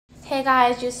Hey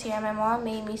guys, just here. My mom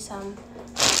made me some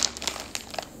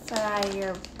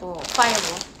fireball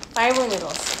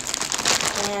noodles,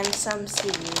 and some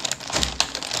seaweed.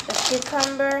 The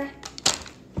cucumber.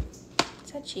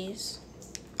 Is that cheese?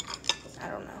 I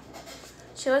don't know.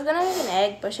 She was gonna make an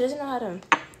egg, but she doesn't know how to.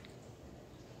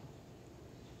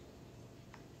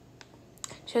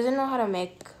 She doesn't know how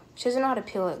to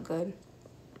peel it good.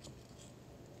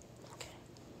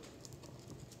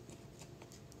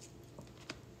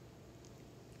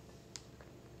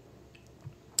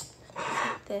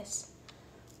 This.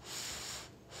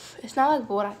 It's not like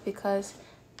borak because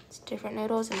it's different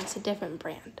noodles and it's a different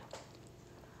brand.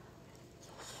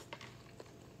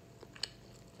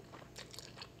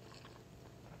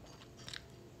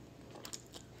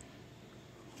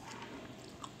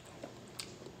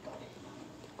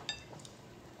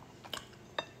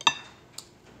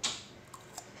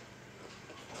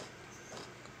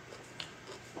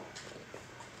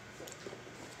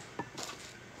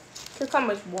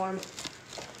 Cucumber's warm.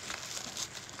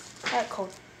 I like cold.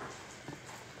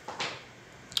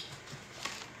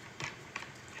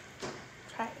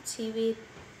 Try it, seaweed.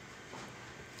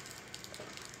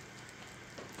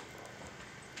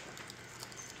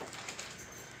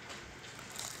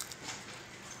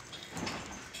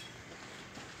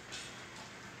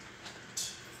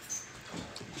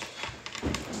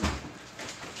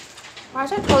 Why is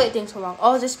that toilet thing so long?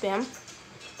 Oh, is this Spam?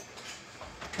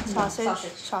 Sausage.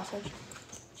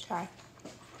 Sorry.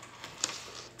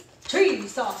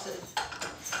 Cheese sausage.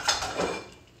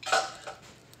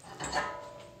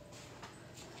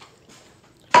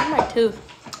 My tooth.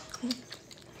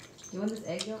 You want this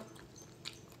egg yolk?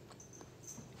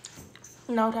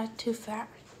 No, that's too fat.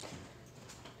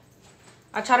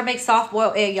 I tried to make soft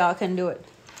boiled egg, y'all. I couldn't do it.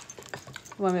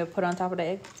 You want me to put it on top of the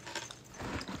egg?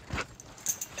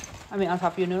 I mean, on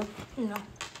top of your noodle? No.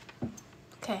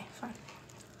 Okay, fine.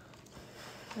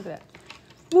 Look at that.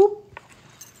 Whoop.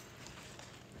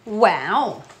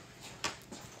 Wow.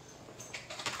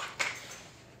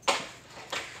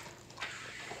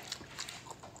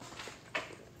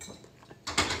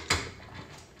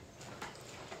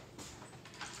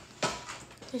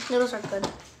 These noodles are good.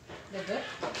 They're good?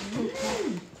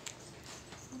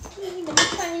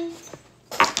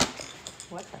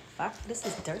 What the fuck? This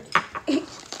is dirty.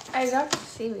 I got the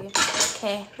seaweed.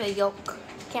 Okay, the yolk.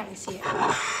 Can't really see it.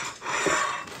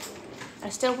 I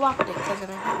still blocked it because of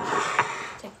my hand.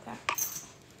 Take that.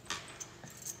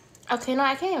 Okay, no,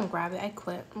 I can't even grab it. I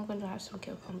quit. I'm going to have some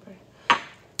cucumber.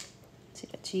 See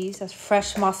that cheese? That's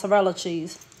fresh mozzarella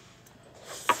cheese.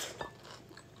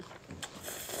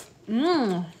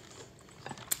 Mmm.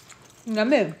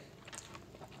 Yummy.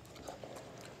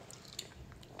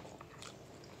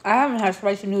 I haven't had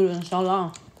spicy noodles in so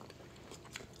long.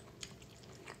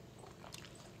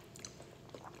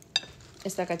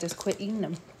 It's like I just quit eating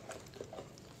them.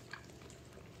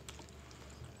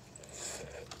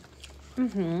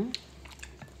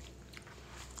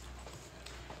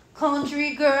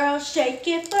 Country girl, shake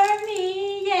it for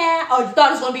me, yeah. Oh, you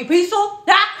thought it was gonna be peaceful?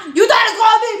 Huh? You thought it was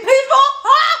gonna be peaceful?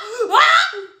 Huh? Huh?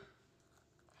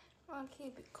 I'll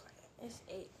keep it quiet. It's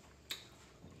 8.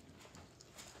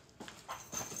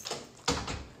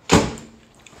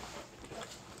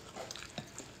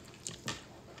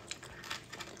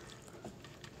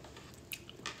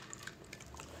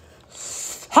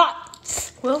 Hot.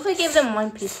 What if we gave them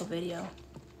one peaceful video?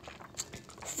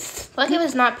 What if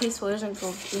it's not peaceful? It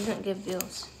doesn't give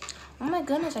views. Oh my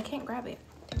goodness, I can't grab it.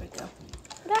 There we go.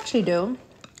 I actually do.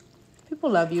 People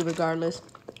love you regardless.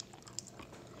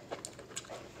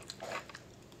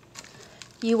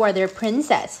 You are their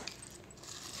princess.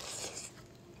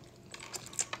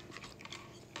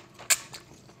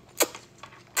 I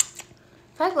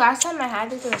feel like last time I had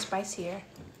this, it was spicier.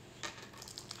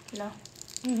 No.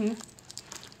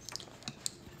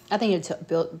 I think it's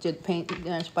built your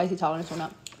spicy tolerance went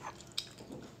up.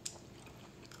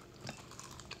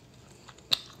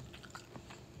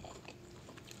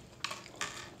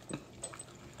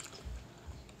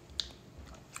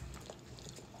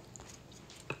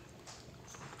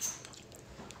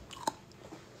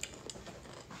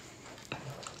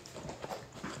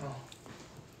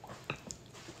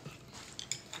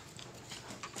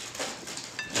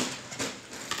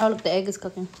 Oh, look, the egg is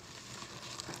cooking.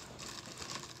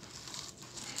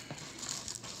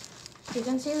 You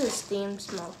can see the steam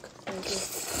smoke.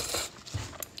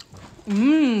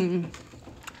 Mmm.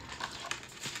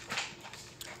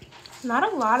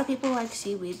 Not a lot of people like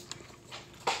seaweed.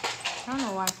 I don't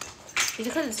know why. Is it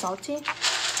because it's salty?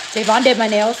 Javon did my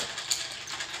nails.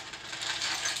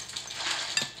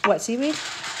 What, seaweed?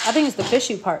 I think it's the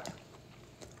fishy part.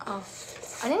 Oh.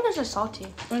 I think this is salty.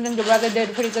 I think the brother did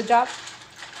a pretty good job.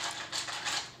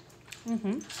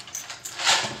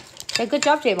 Hey, good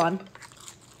job, Javon.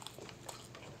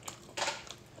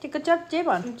 Hey, good job,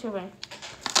 Javon.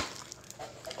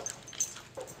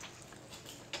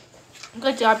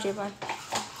 Good job, Javon.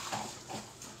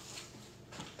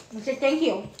 I said thank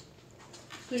you.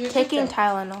 Taking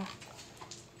Tylenol.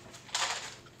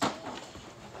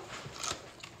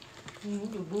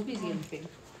 Your boobies getting big.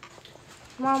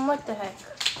 Mom, what the heck?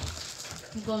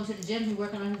 He's going to the gym. He's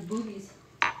working on his boobies.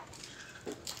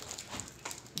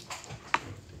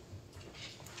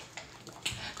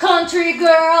 Country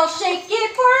girl, shake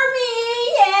it for me,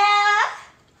 yeah.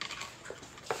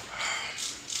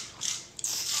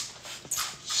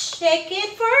 Shake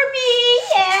it for me,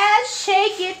 yeah.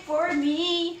 Shake it for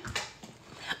me.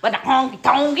 But the honky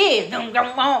tonk is dum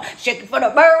dum dum. Shake it for the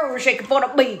birds, shake it for the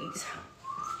bees.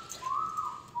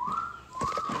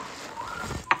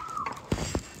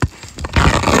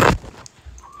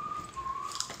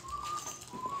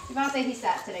 You gonna say he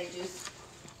sat today, Juice?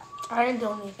 I didn't do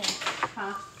anything.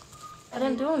 Huh? I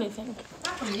didn't do anything.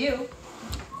 Not from you.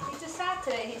 He just sat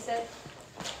today, he said.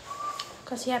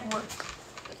 Because he had work.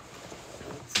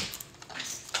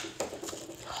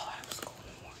 Oh, I have school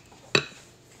in the morning.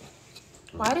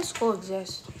 Why does school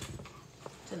exist?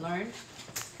 To learn?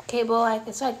 Okay, but like,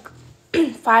 it's like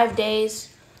 5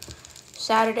 days.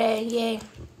 Saturday, yay.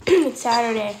 It's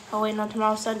Saturday. Oh wait, no,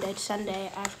 tomorrow's Sunday. It's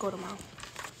Sunday. I have school tomorrow.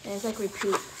 And it's like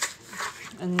repeat.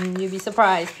 And you'd be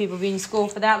surprised. People be in school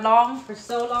for that long, for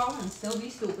so long, and still be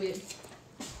stupid.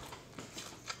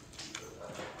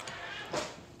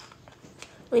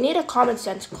 We need a common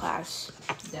sense class.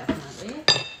 Definitely.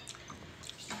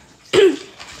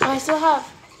 I still have...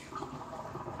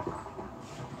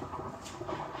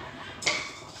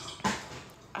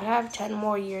 I have 10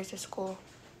 more years of school.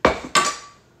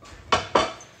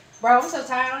 Bro, I'm so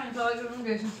tired. I don't even feel like doing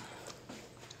this.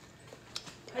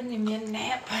 I need me a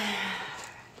nap.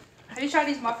 Have you tried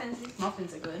these muffins? These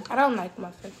muffins are good. I don't like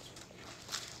muffins.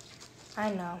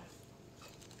 I know.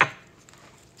 I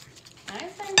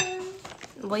ain't saying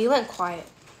that. Well, you went quiet.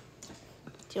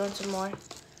 Do you want some more?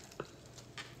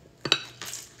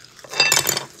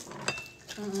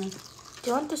 Do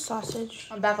you want the sausage?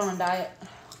 I'm back on a diet.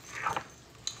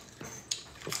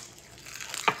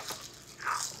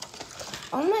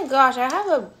 Oh my gosh, I have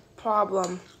a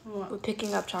problem What? with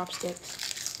picking up chopsticks.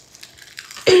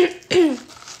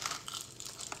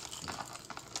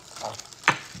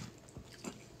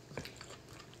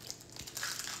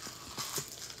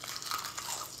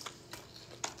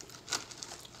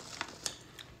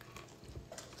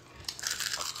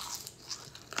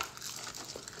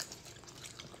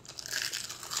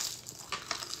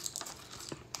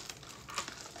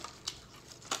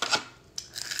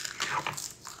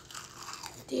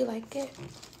 Do you like it?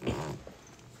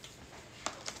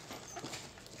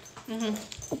 Let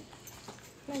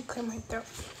me clear my throat.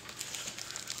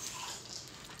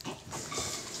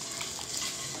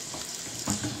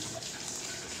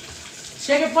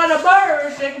 Shake it for the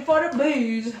birds, shake it for the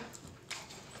bees.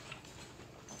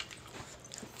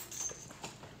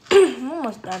 I'm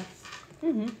almost done.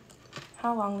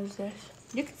 How long is this?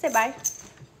 You can say bye.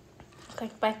 Okay,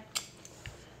 bye.